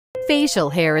Facial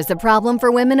hair is a problem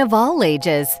for women of all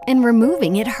ages, and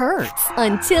removing it hurts.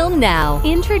 Until now,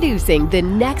 introducing the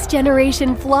next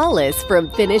generation Flawless from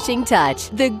Finishing Touch,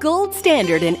 the gold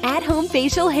standard in at-home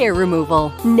facial hair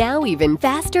removal. Now even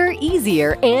faster,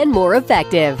 easier, and more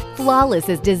effective. Flawless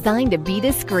is designed to be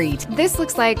discreet. This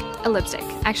looks like a lipstick,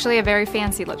 actually a very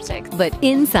fancy lipstick. But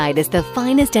inside is the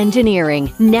finest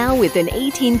engineering, now with an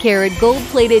 18-karat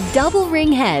gold-plated double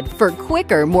ring head for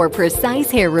quicker, more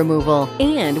precise hair removal.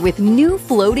 And with new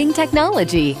floating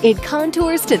technology, it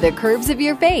contours to the curves of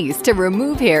your face to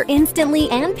remove hair instantly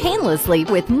and painlessly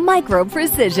with micro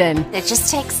precision. It just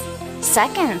takes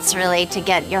seconds, really, to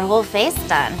get your whole face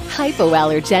done.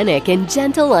 Hypoallergenic and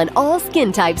gentle on all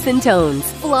skin types and tones,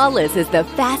 Flawless is the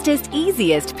fastest,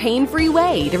 easiest, pain-free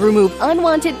way to remove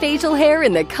unwanted facial hair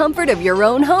in the comfort of your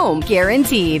own home,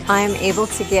 guaranteed. I'm able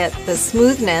to get the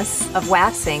smoothness of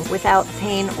waxing without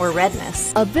pain or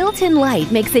redness. A built-in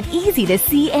light makes it easy to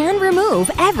see and remove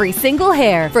every single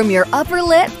hair from your upper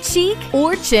lip, cheek,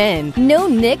 or chin. No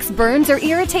nicks, burns, or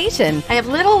irritation. I have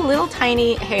little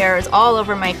tiny hairs all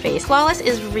over my face. Flawless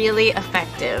is really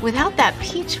effective. Without that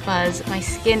peach fuzz, my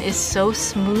skin is so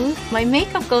smooth. My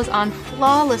makeup goes on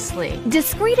flawlessly.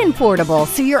 Discreet and portable,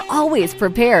 so you're always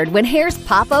prepared when hairs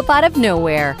pop up out of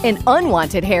nowhere. And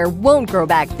unwanted hair won't grow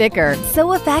back thicker.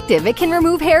 So effective it can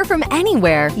remove hair from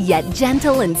anywhere, yet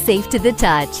gentle and safe to the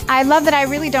touch. I love that I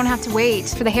really don't have to wait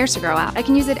for the hairs to grow out. I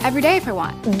can use it every day if I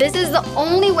want. This is the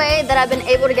only way that I've been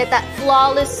able to get that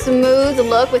flawless, smooth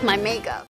look with my makeup.